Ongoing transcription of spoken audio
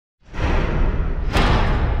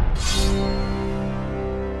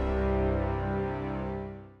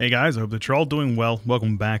Hey guys, I hope that you're all doing well.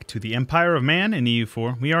 Welcome back to the Empire of Man in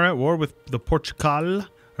EU4. We are at war with Portugal,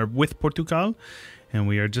 and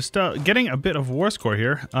we are just getting a bit of war score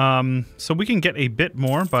here. So we can get a bit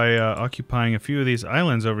more by occupying a few of these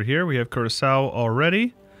islands over here. We have Curacao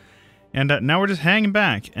already, and now we're just hanging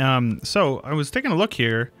back. So I was taking a look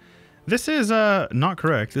here. This is not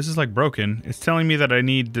correct. This is like broken. It's telling me that I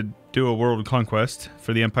need to do a world conquest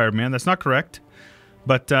for the Empire of Man. That's not correct,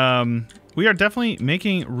 but we are definitely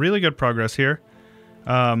making really good progress here.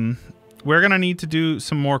 We're going to need to do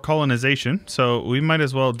some more colonization, so we might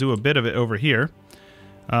as well do a bit of it over here.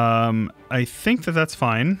 I think that that's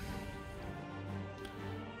fine.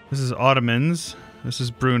 This is Ottomans. This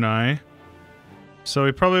is Brunei. So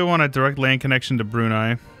we probably want a direct land connection to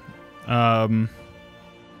Brunei. And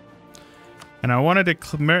I wanted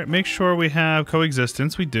to make sure we have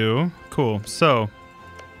coexistence. We do. Cool. So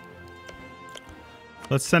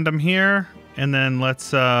let's send them here, and then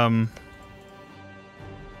let's, I'm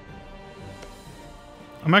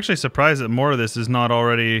actually surprised that more of this is not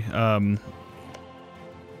already,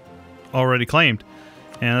 already claimed.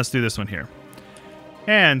 And let's do this one here.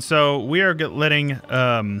 And so we are letting,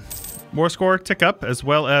 war score tick up, as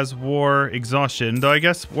well as war exhaustion. Though I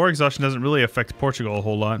guess war exhaustion doesn't really affect Portugal a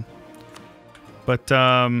whole lot. But,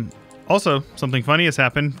 also, something funny has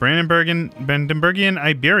happened. Brandenburgian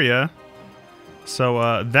Iberia.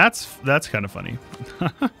 So that's kind of funny.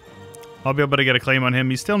 I'll be able to get a claim on him.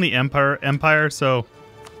 He's still in the Empire, so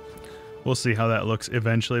we'll see how that looks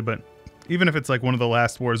eventually. But even if it's like one of the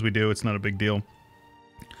last wars we do, it's not a big deal.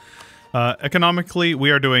 Economically, we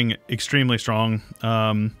are doing extremely strong.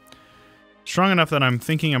 Strong enough that I'm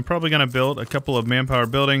thinking I'm probably going to build a couple of manpower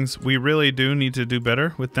buildings. We really do need to do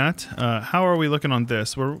better with that. How are we looking on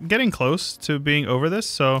this? We're getting close to being over this,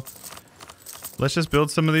 so let's just build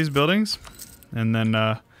some of these buildings. And then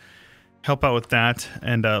help out with that.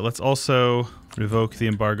 And let's also revoke the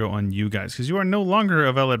embargo on you guys, because you are no longer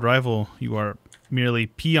a valid rival. You are merely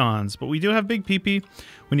peons. But we do have big PP.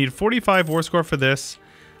 We need 45 war score for this.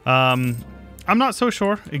 I'm not so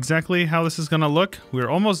sure exactly how this is going to look. We're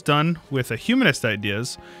almost done with a humanist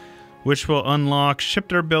ideas, which will unlock ship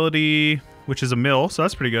durability, which is a mill. So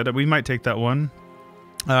that's pretty good. We might take that one.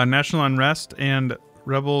 National unrest and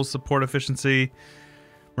rebel support efficiency.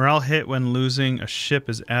 Morale hit when losing a ship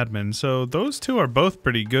is admin. So those two are both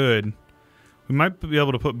pretty good. We might be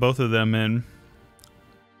able to put both of them in.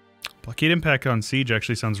 Blockade impact on siege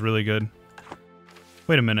actually sounds really good.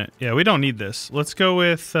 Wait a minute. Yeah, we don't need this. Let's go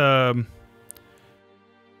with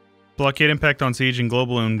blockade impact on siege and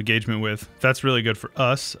global engagement with. That's really good for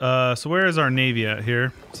us. So where is our navy at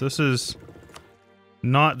here? So this is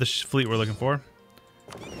not the fleet we're looking for.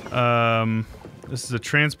 This is a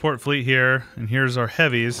transport fleet here, and here's our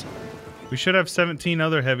heavies. We should have 17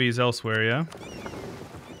 other heavies elsewhere, yeah?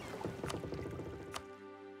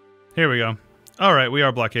 Here we go. All right, we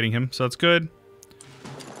are blockading him, so that's good.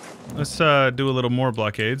 Let's do a little more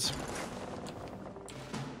blockades.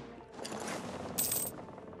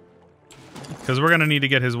 Because we're going to need to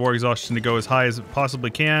get his war exhaustion to go as high as it possibly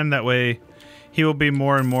can. That way, he will be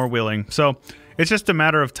more and more willing. So it's just a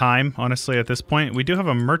matter of time, honestly, at this point. We do have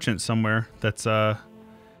a merchant somewhere that's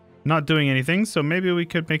not doing anything, so maybe we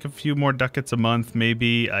could make a few more ducats a month.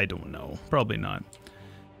 Maybe, I don't know. Probably not.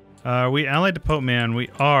 Are we allied to Pope Man? We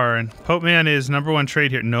are, and Pope Man is #1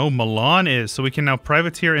 trade here. No, Milan is, so we can now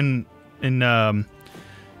privateer in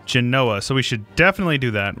Genoa, so we should definitely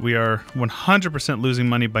do that. We are 100% losing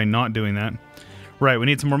money by not doing that. Right, we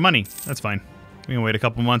need some more money. That's fine. We can wait a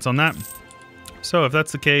couple months on that. So if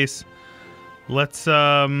that's the case, let's,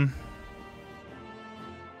 Oh,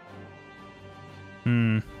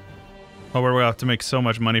 we're have to make so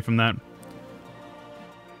much money from that.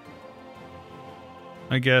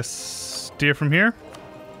 I guess steer from here.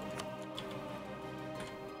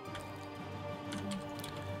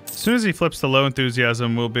 As soon as he flips the low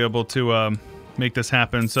enthusiasm, we'll be able to make this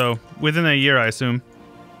happen. So within a year, I assume.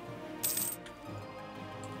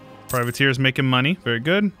 Privateers making money. Very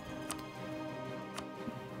good.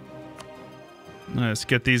 Let's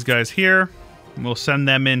get these guys here. We'll send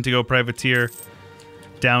them in to go privateer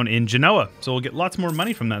down in Genoa. So we'll get lots more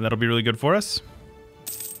money from that. That'll be really good for us.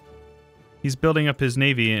 He's building up his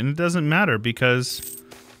navy, and it doesn't matter because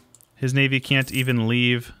his navy can't even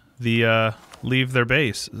leave the leave their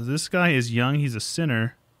base. This guy is young. He's a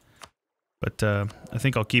sinner, but I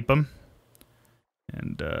think I'll keep him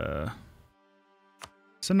and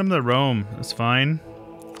send him to Rome. That's fine.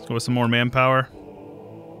 Let's go with some more manpower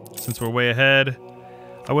since we're way ahead.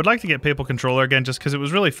 I would like to get Papal Controller again just because it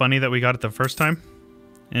was really funny that we got it the first time,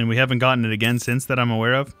 and we haven't gotten it again since that I'm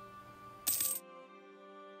aware of.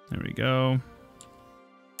 There we go.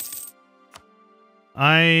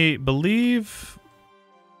 I believe...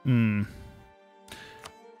 We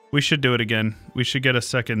should do it again. We should get a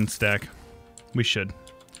second stack. We should.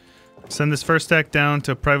 Send this first stack down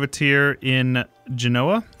to privateer in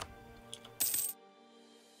Genoa.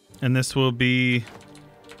 And this will be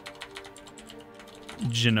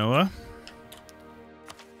Genoa.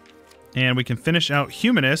 And we can finish out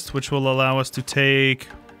Humanist, which will allow us to take...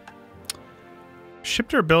 Ship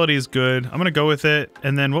durability is good. I'm going to go with it.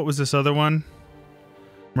 And then what was this other one?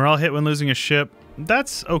 Morale hit when losing a ship.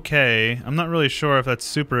 That's okay. I'm not really sure if that's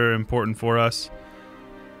super important for us.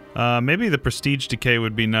 Maybe the prestige decay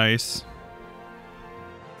would be nice.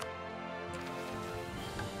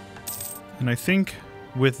 And I think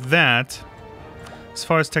with that, as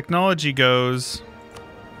far as technology goes,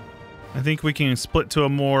 I think we can split to a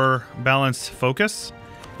more balanced focus.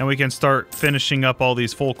 And we can start finishing up all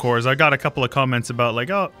these full cores. I got a couple of comments about like,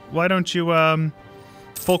 oh, why don't you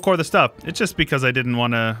full core the stuff? It's just because I didn't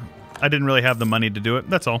really have the money to do it.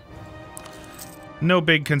 That's all. No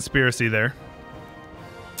big conspiracy there.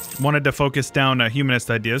 Wanted to focus down humanist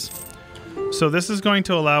ideas. So this is going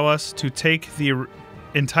to allow us to take the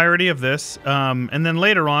entirety of this. And then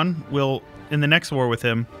later on, in the next war with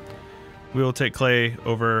him, we will take Clay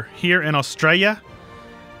over here in Australia.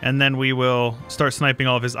 And then we will start sniping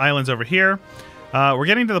all of his islands over here. We're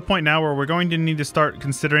getting to the point now where we're going to need to start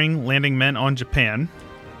considering landing men on Japan.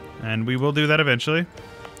 And we will do that eventually.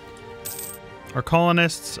 Our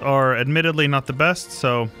colonists are admittedly not the best,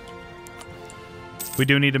 so we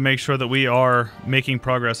do need to make sure that we are making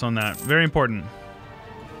progress on that. Very important.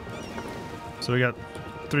 So we got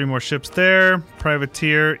 3 more ships there.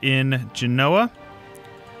 Privateer in Genoa.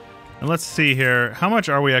 And let's see here. How much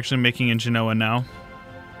are we actually making in Genoa now?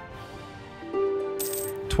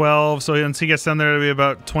 12. So once he gets down there, it'll be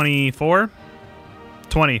about 24?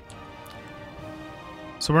 20.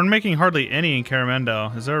 So we're making hardly any in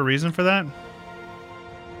Caramendo. Is there a reason for that?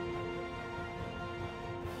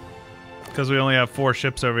 Because we only have 4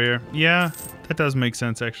 ships over here. Yeah, that does make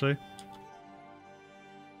sense, actually.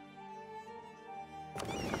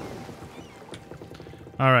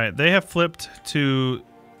 Alright, they have flipped to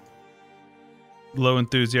low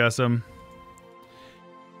enthusiasm.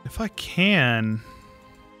 If I can...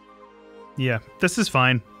 Yeah, this is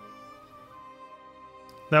fine.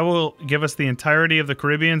 That will give us the entirety of the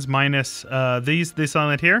Caribbeans minus this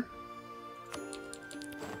island here.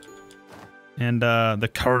 And the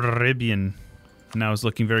Caribbean now is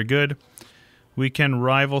looking very good. We can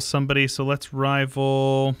rival somebody, so let's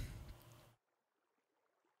rival...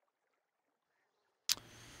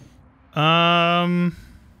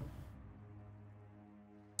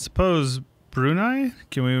 Suppose Brunei?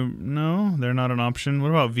 Can we... No, they're not an option. What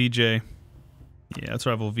about VJ? Yeah, let's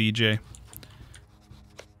rival VJ. Do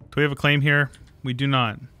we have a claim here? We do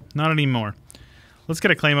not. Not anymore. Let's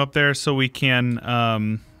get a claim up there so we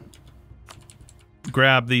can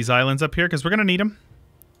grab these islands up here, because we're going to need them.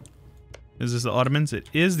 Is this the Ottomans? It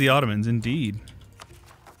is the Ottomans, indeed.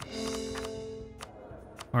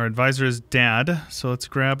 Our advisor is Dad, so let's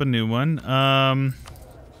grab a new one.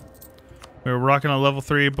 We were rocking a level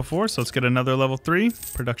 3 before, so let's get another level 3.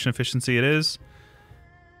 Production efficiency it is.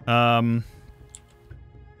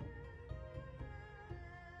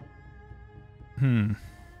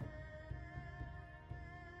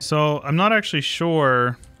 So, I'm not actually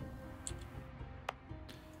sure.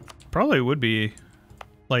 Probably would be,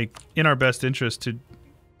 like, in our best interest to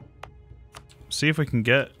see if we can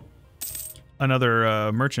get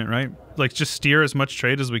another merchant, right? Like, just steer as much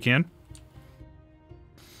trade as we can.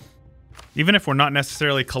 Even if we're not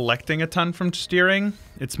necessarily collecting a ton from steering,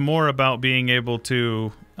 it's more about being able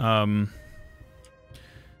to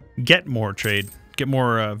get more trade, get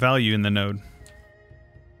more value in the node.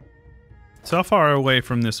 So how far away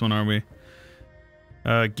from this one are we?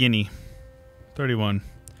 Guinea. 31.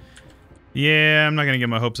 Yeah, I'm not going to get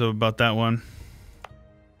my hopes up about that one.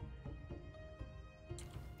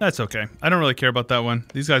 That's okay. I don't really care about that one.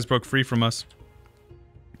 These guys broke free from us.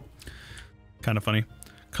 Kind of funny.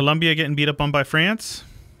 Colombia getting beat up on by France.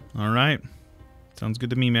 All right. Sounds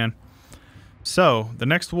good to me, man. So, the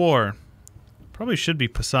next war probably should be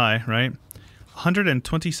Pasai, right?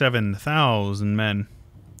 127,000 men.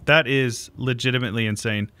 That is legitimately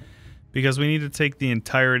insane, because we need to take the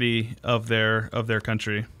entirety of their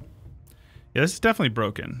country. Yeah, this is definitely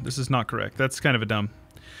broken. This is not correct. That's kind of a dumb.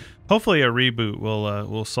 Hopefully a reboot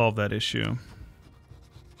will solve that issue.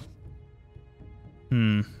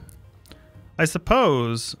 I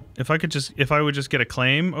suppose if I would just get a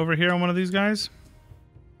claim over here on one of these guys,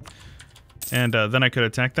 and then I could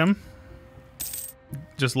attack them.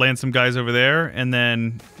 Just land some guys over there, and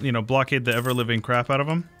then, you know, blockade the ever-living crap out of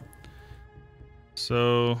them.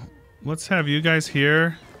 So let's have you guys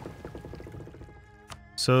here.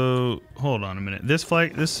 So hold on a minute. This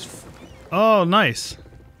flag, this. Oh, nice.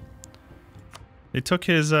 They took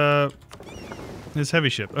his heavy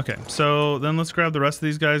ship. Okay, so then let's grab the rest of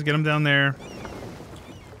these guys, get them down there.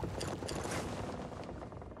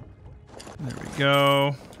 There we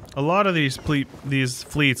go. A lot of these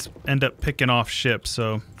fleets end up picking off ships,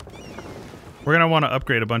 so we're gonna want to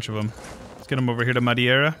upgrade a bunch of them. Let's get them over here to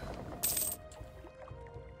Madeira.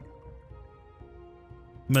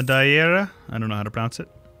 Madeira. I don't know how to pronounce it.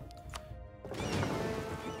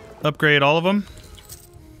 Upgrade all of them.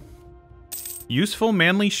 Useful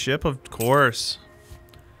manly ship, of course.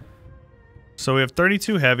 So we have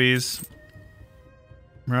 32 heavies.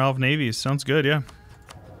 Morale of navies. Sounds good, yeah.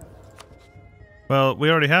 Well, we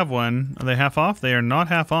already have one. Are they half off? They are not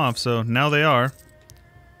half off, so now they are.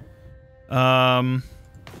 I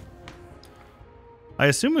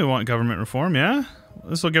assume we want government reform, yeah?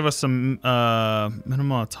 This will give us some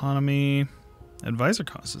minimal autonomy. Advisor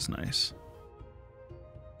cost is nice.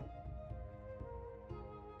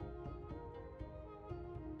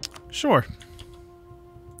 Sure.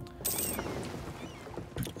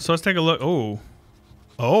 So let's take a look. Oh.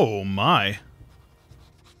 Oh my.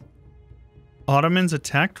 Ottomans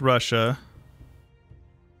attacked Russia.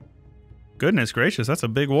 Goodness gracious, that's a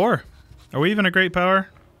big war. Are we even a great power?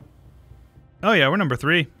 Oh yeah, we're number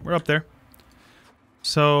 3. We're up there.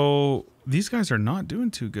 So these guys are not doing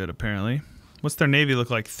too good apparently. What's their navy look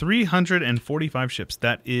like? 345 ships.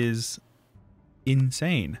 That is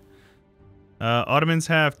insane. Ottomans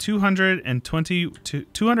have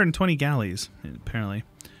 220 galleys, apparently.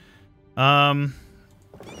 No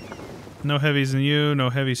heavies in you, no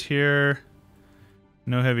heavies here.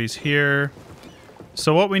 No heavies here.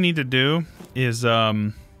 So what we need to do is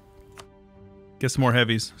get some more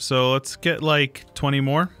heavies. So let's get like 20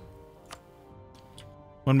 more.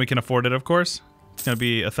 When we can afford it, of course. It's going to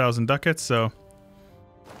be 1,000 ducats, so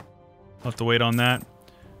I'll have to wait on that.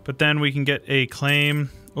 But then we can get a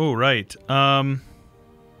claim. Oh, right. Were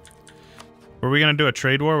we going to do a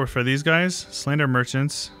trade war for these guys? Slander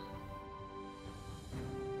merchants.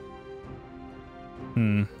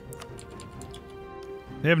 They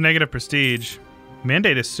have negative prestige.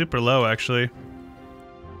 Mandate is super low, actually.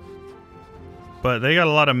 But they got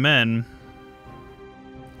a lot of men.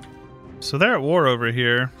 So they're at war over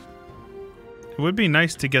here. It would be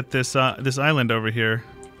nice to get this this island over here.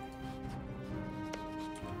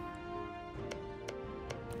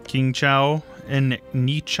 King Chow and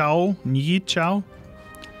Ni Chow.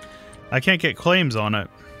 I can't get claims on it.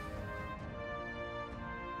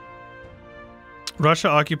 Russia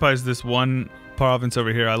occupies this one province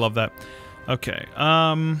over here. I love that. Okay.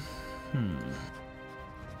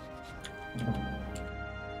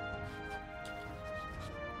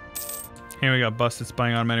 Here we got busted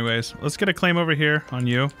spying on him anyways. Let's get a claim over here on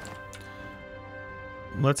you.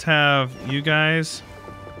 Let's have you guys.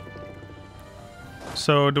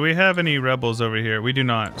 So, do we have any rebels over here? We do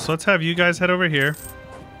not. So, let's have you guys head over here.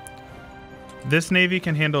 This navy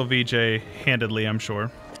can handle VJ handedly, I'm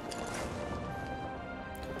sure.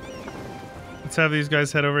 Let's have these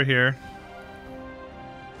guys head over here.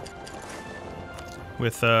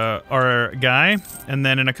 With our guy. And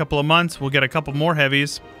then in a couple of months, we'll get a couple more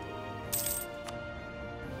heavies.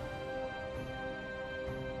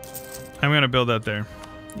 I'm going to build that there.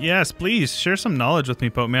 Yes, please. Share some knowledge with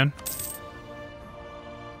me, Pope Man.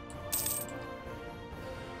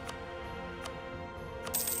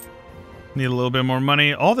 Need a little bit more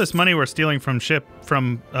money. All this money we're stealing from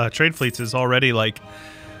trade fleets is already like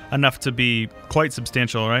enough to be quite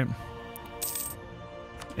substantial, right?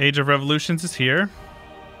 Age of Revolutions is here.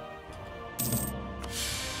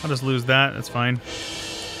 I'll just lose that. That's fine.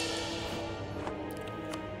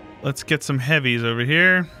 Let's get some heavies over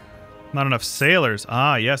here. Not enough sailors.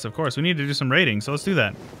 Ah, yes, of course. We need to do some raiding, so let's do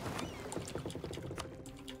that.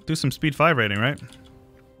 Do some speed 5 raiding, right?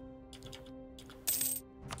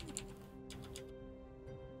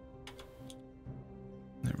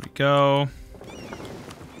 There we go.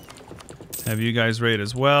 Have you guys raid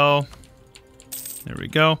as well. There we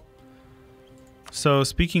go. So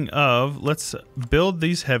speaking of, let's build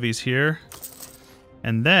these heavies here.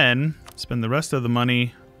 And then spend the rest of the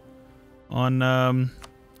money on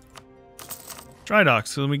dry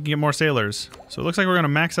docks so we can get more sailors. So it looks like we're going to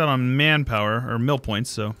max out on manpower, or mill points,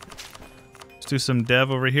 so let's do some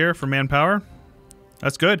dev over here for manpower.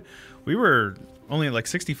 That's good. We were only like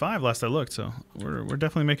 65 last I looked, so we're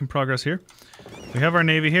definitely making progress here. We have our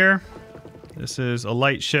navy here. This is a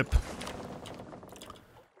light ship.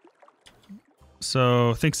 So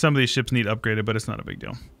I think some of these ships need upgraded, but it's not a big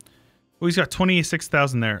deal. Oh, he's got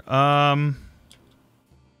 26,000 there.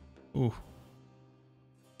 Ooh.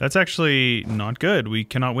 That's actually not good. We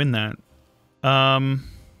cannot win that. Well,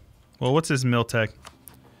 what's his mill tech?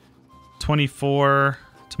 24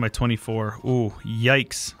 to my 24. Ooh,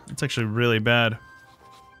 yikes. That's actually really bad.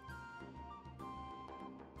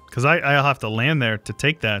 Because I'll have to land there to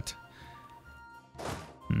take that.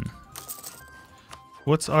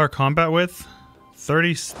 What's our combat width?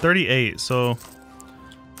 38. So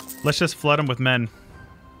let's just flood him with men.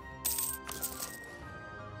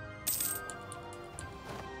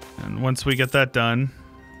 And once we get that done,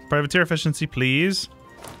 privateer efficiency, please.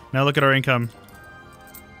 Now look at our income.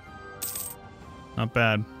 Not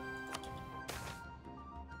bad.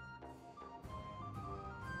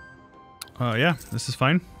 Oh yeah, this is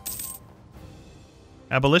fine.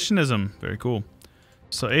 Abolitionism, very cool.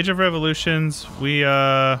 So Age of Revolutions, we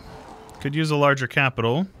could use a larger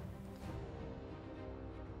capital.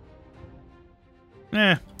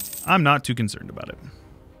 I'm not too concerned about it.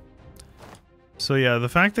 So yeah, the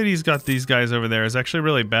fact that he's got these guys over there is actually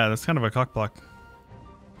really bad. That's kind of a cockblock.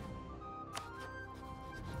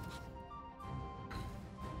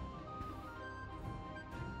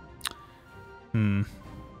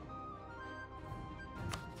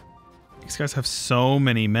 These guys have so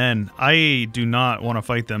many men. I do not want to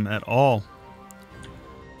fight them at all.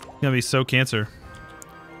 It's gonna be so cancer.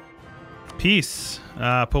 Peace.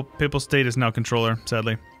 Papal State is now controller,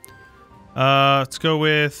 sadly. Let's go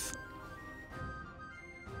with...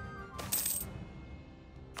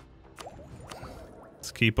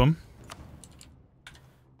 Let's keep them.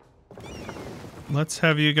 Let's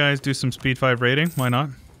have you guys do some speed 5 raiding. Why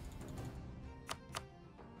not?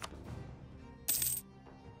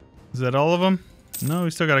 Is that all of them? No,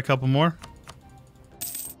 we still got a couple more.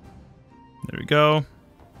 There we go.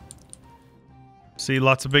 See,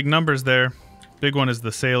 lots of big numbers there. Big one is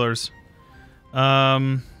the sailors.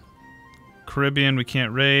 Caribbean, we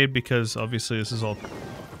can't raid because obviously this is all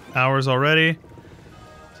ours already.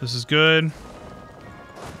 So this is good.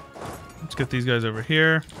 Let's get these guys over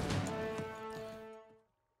here.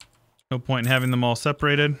 No point in having them all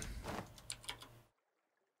separated.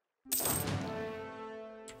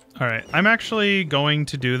 Alright, I'm actually going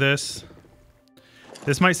to do this.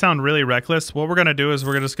 This might sound really reckless. What we're going to do is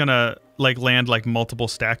we're just going to like land like multiple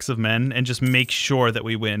stacks of men and just make sure that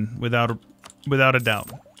we win without a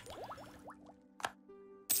doubt.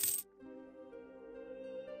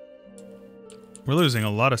 We're losing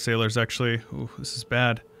a lot of sailors actually. Ooh, this is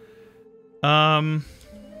bad. Well,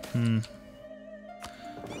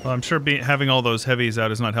 I'm sure having all those heavies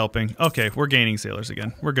out is not helping. Okay, we're gaining sailors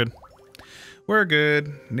again. We're good. We're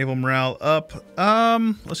good. Naval morale up.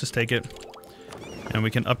 Let's just take it. And we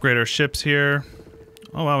can upgrade our ships here.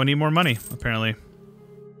 Oh wow, we need more money, apparently.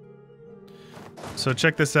 So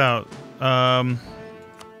check this out.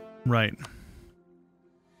 Right.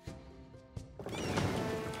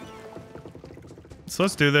 So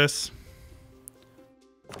let's do this.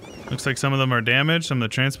 Looks like some of them are damaged, some of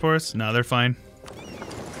the transports. No, they're fine.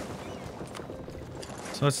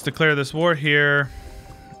 So let's declare this war here.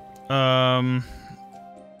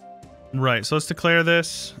 Right, so let's declare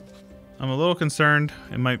this. I'm a little concerned.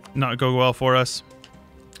 It might not go well for us.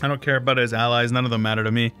 I don't care about his allies. None of them matter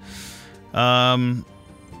to me.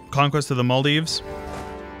 Conquest of the Maldives.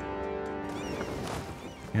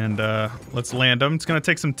 And let's land them. It's going to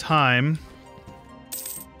take some time.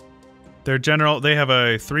 Their general, they have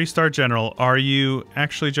a 3-star general. Are you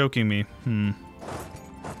actually joking me?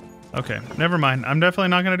 Okay, never mind. I'm definitely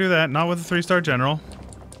not going to do that. Not with a 3-star general.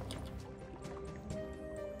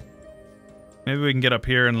 Maybe we can get up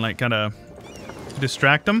here and like kind of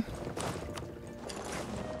distract them.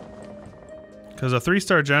 Because a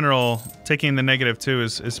 3-star general taking the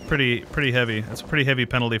 -2 is pretty heavy. That's a pretty heavy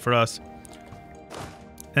penalty for us.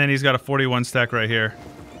 And he's got a 41 stack right here.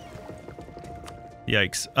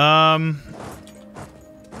 Yikes.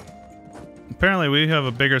 Apparently we have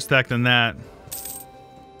a bigger stack than that.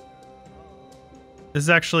 This is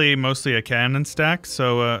actually mostly a cannon stack,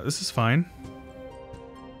 so this is fine.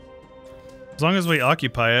 As long as we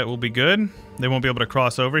occupy it, we'll be good. They won't be able to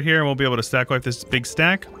cross over here, and we'll be able to stack wipe this big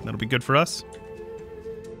stack. That'll be good for us.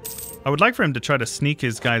 I would like for him to try to sneak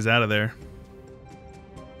his guys out of there.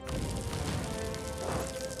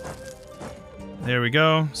 There we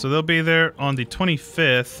go. So they'll be there on the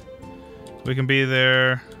 25th. We can be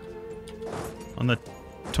there on the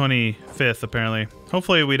 25th, apparently.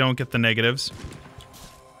 Hopefully we don't get the negatives.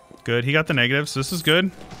 Good, he got the negatives, so this is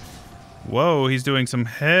good. Whoa, he's doing some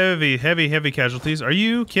heavy casualties. Are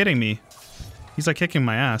you kidding me? He's like kicking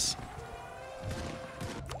my ass.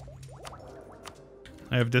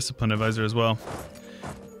 I have discipline advisor as well.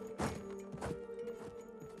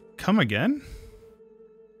 Come again?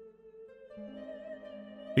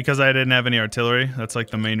 Because I didn't have any artillery. That's like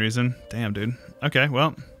the main reason. Damn, dude. Okay,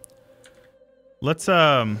 well. Let's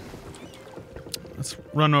run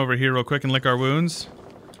over here real quick and lick our wounds.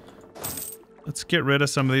 Let's get rid of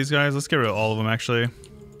some of these guys. Let's get rid of all of them, actually.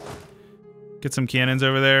 Get some cannons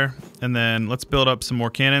over there. And then let's build up some more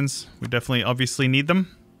cannons. We definitely, obviously need them.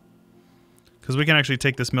 Because we can actually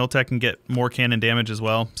take this mill tech and get more cannon damage as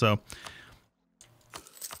well. So,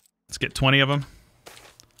 let's get 20 of them.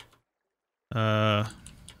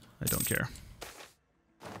 I don't care.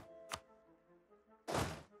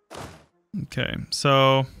 Okay,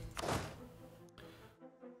 so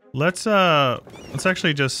let's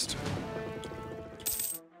actually just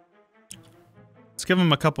give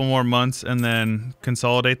them a couple more months and then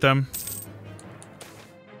consolidate them.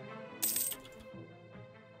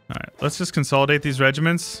 All right, let's just consolidate these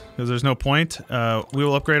regiments because there's no point. We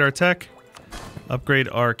will upgrade our tech, upgrade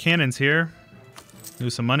our cannons here,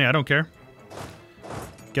 lose some money. I don't care.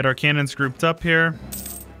 Get our cannons grouped up here.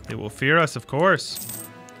 They will fear us, of course.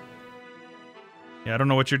 Yeah, I don't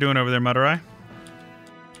know what you're doing over there, Madurai.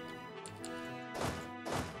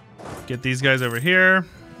 Get these guys over here.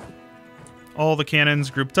 All the cannons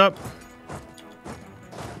grouped up.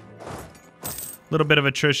 Little bit of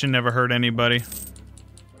attrition never hurt anybody.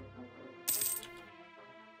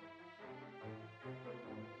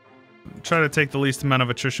 Try to take the least amount of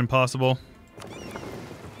attrition possible.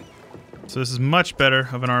 So this is much better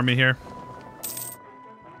of an army here.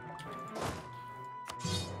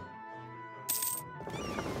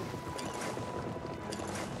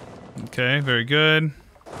 Okay, very good.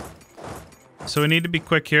 So we need to be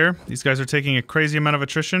quick here. These guys are taking a crazy amount of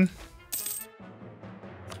attrition.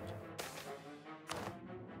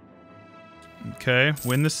 Okay,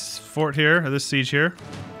 win this fort here, or this siege here.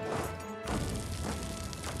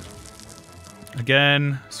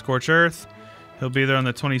 Again, Scorch Earth. He'll be there on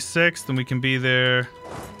the 26th, and we can be there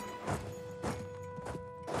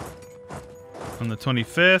on the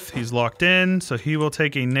 25th. He's locked in, so he will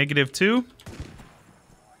take a -2.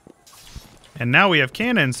 And now we have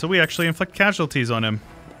cannons, so we actually inflict casualties on him.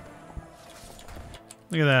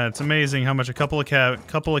 Look at that. It's amazing how much a couple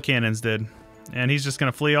of cannons did. And he's just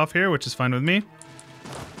going to flee off here, which is fine with me.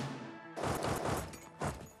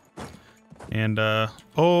 And,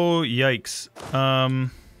 oh, yikes.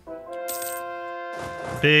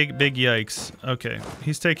 Big yikes. Okay,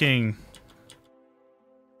 he's taking...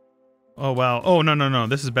 Oh, wow. Oh, no.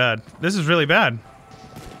 This is bad. This is really bad.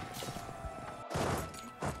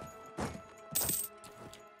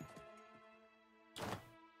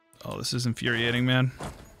 Oh, this is infuriating, man.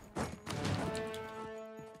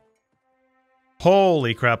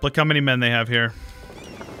 Holy crap, look how many men they have here.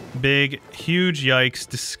 Big, huge yikes,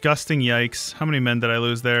 disgusting yikes. How many men did I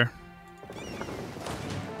lose there?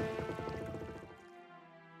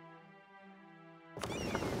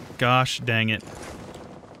 Gosh dang it.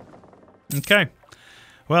 Okay.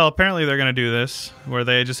 Well, apparently they're going to do this, where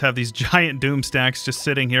they just have these giant doom stacks just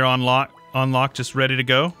sitting here on lock, just ready to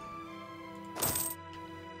go.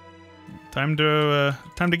 Time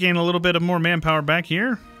to gain a little bit of more manpower back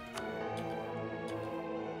here.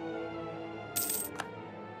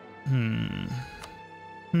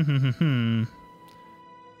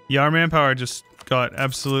 Yeah, our manpower just got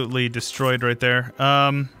absolutely destroyed right there.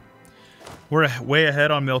 We're way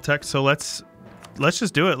ahead on Miltech, so let's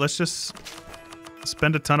just do it. Let's just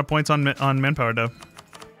spend a ton of points on manpower, though.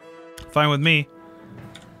 Fine with me.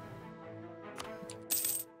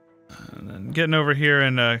 And then getting over here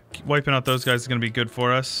and wiping out those guys is going to be good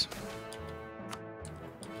for us.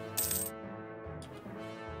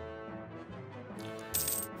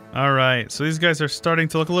 All right, so these guys are starting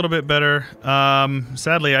to look a little bit better.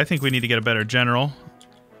 Sadly, I think we need to get a better general.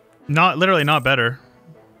 Literally not better.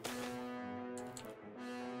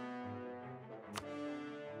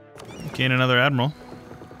 Gain another admiral.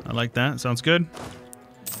 I like that. Sounds good.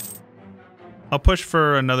 I'll push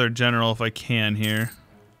for another general if I can here.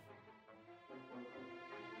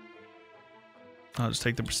 I'll just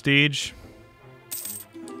take the prestige.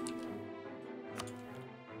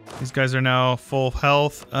 These guys are now full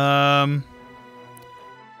health. I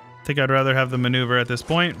think I'd rather have the maneuver at this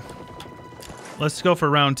point. Let's go for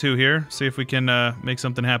round 2 here. See if we can make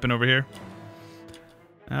something happen over here.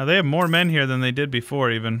 They have more men here than they did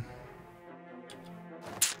before, even.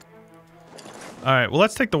 Alright, well,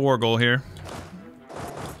 let's take the war goal here.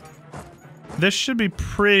 This should be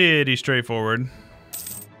pretty straightforward.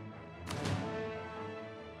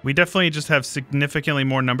 We definitely just have significantly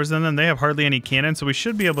more numbers than them. They have hardly any cannon, so we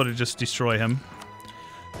should be able to just destroy him.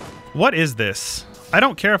 What is this? I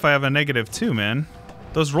don't care if I have a -2, man.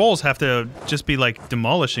 Those rolls have to just be, like,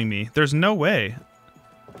 demolishing me. There's no way.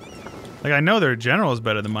 Like, I know their general is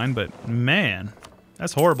better than mine, but man,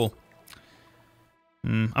 that's horrible.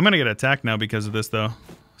 I'm gonna get attacked now because of this, though.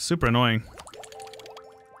 Super annoying.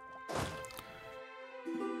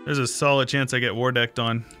 There's a solid chance I get war decked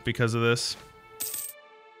on because of this.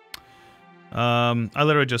 I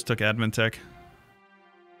literally just took admin tech.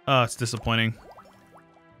 Oh, it's disappointing.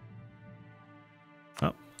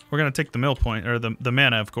 Oh, we're gonna take the mill point, or the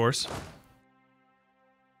mana, of course.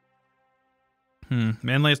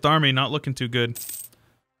 Man-laced army not looking too good.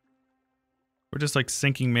 We're just like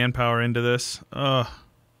sinking manpower into this. Ugh.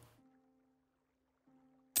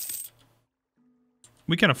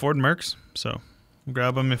 We can afford mercs, so we'll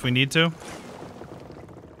grab them if we need to.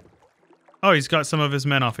 Oh, he's got some of his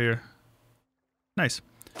men off here. Nice.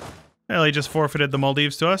 Well, he just forfeited the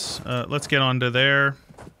Maldives to us. Let's get on to there.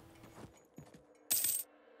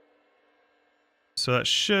 So that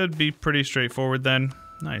should be pretty straightforward then.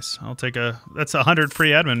 Nice. I'll take a... That's 100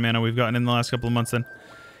 free admin mana we've gotten in the last couple of months then.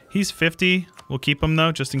 He's 50. We'll keep him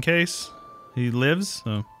though, just in case. He lives,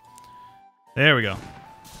 so... There we go.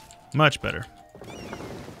 Much better.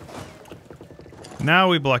 Now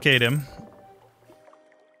we blockade him.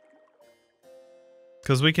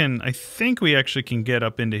 Because we can... I think we actually can get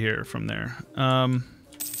up into here from there.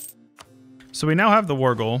 So we now have the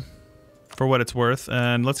war goal, for what it's worth.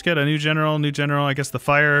 And let's get a new general. New general. I guess the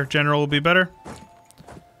fire general will be better.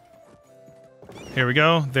 Here we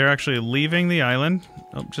go. They're actually leaving the island.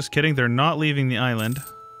 Oh, just kidding. They're not leaving the island.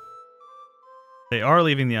 They are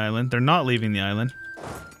leaving the island. They're not leaving the island.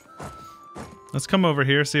 Let's come over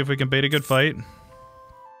here, see if we can bait a good fight.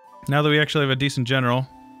 Now that we actually have a decent general.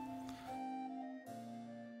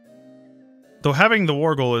 Though having the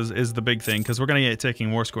war goal is the big thing, because we're going to get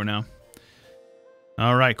taking war score now.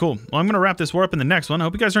 Alright, cool. Well, I'm going to wrap this war up in the next one. I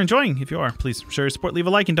hope you guys are enjoying. If you are, please share your support, leave a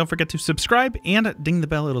like, and don't forget to subscribe and ding the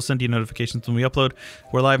bell. It'll send you notifications when we upload.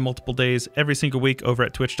 We're live multiple days every single week over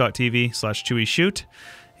at twitch.tv/Chewyshoot.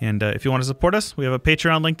 And if you want to support us, we have a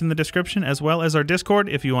Patreon linked in the description, as well as our Discord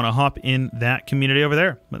if you want to hop in that community over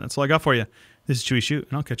there. But that's all I got for you. This is Chewyshoot,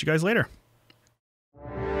 and I'll catch you guys later.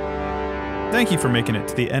 Thank you for making it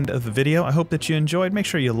to the end of the video. I hope that you enjoyed. Make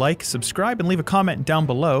sure you like, subscribe, and leave a comment down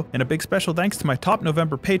below. And a big special thanks to my top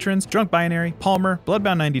November patrons: Drunk Binary, Palmer,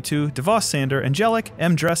 Bloodbound92, Devos Sander, Angelic,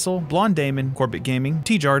 M. Dressel, Blonde Damon, Corbett Gaming,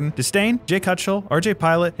 T. Jarden, Disdain, Jay Cutshall, RJ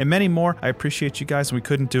Pilot, and many more. I appreciate you guys, and we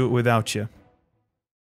couldn't do it without you.